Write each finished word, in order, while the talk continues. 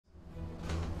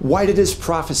Why did his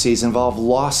prophecies involve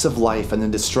loss of life and the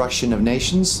destruction of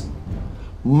nations?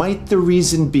 Might the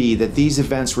reason be that these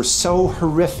events were so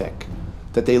horrific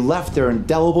that they left their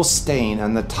indelible stain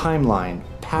on the timeline,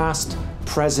 past,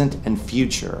 present, and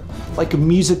future, like a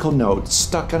musical note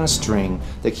stuck on a string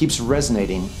that keeps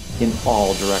resonating in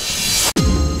all directions?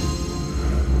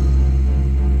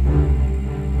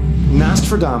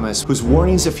 Nostradamus, whose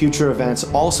warnings of future events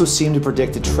also seem to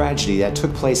predict the tragedy that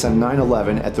took place on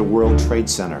 9/11 at the World Trade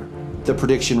Center. The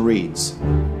prediction reads,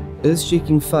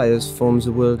 Earth-shaking fires form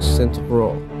the world's center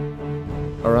roar.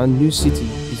 Around New City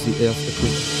is the earth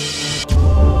equator.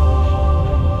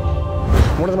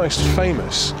 One of the most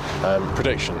famous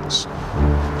predictions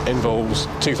involves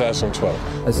 2012.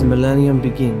 As the millennium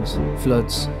begins,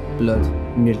 floods, blood,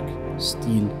 milk,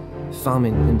 steel,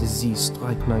 famine and disease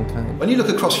strike mankind. When you look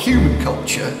across human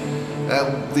culture,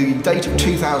 the date of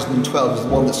 2012 is the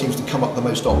one that seems to come up the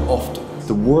most often.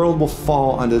 the world will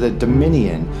fall under the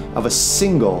dominion of a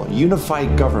single,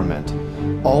 unified government.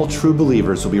 All true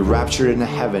believers will be raptured into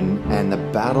heaven, and the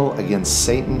battle against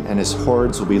Satan and his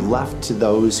hordes will be left to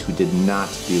those who did not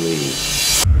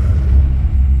believe.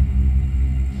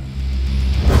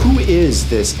 Who is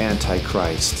this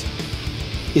Antichrist?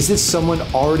 Is this someone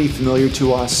already familiar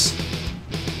to us?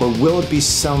 Or will it be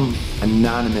some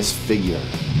anonymous figure?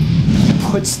 He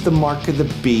puts the mark of the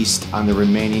beast on the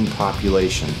remaining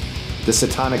population. The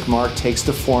satanic mark takes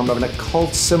the form of an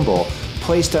occult symbol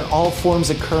placed on all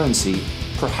forms of currency,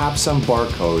 perhaps on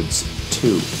barcodes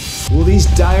too. Will these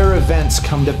dire events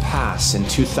come to pass in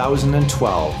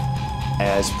 2012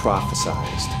 as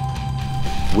prophesized?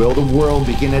 Will the world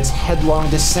begin its headlong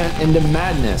descent into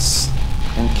madness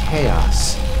and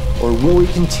chaos? Or will we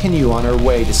continue on our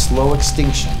way to slow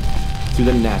extinction through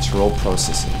the natural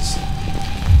processes?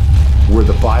 Were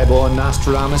the Bible and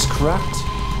Nostradamus correct?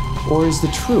 Or is the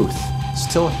truth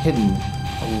still hidden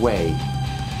away?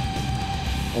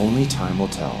 Only time will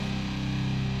tell.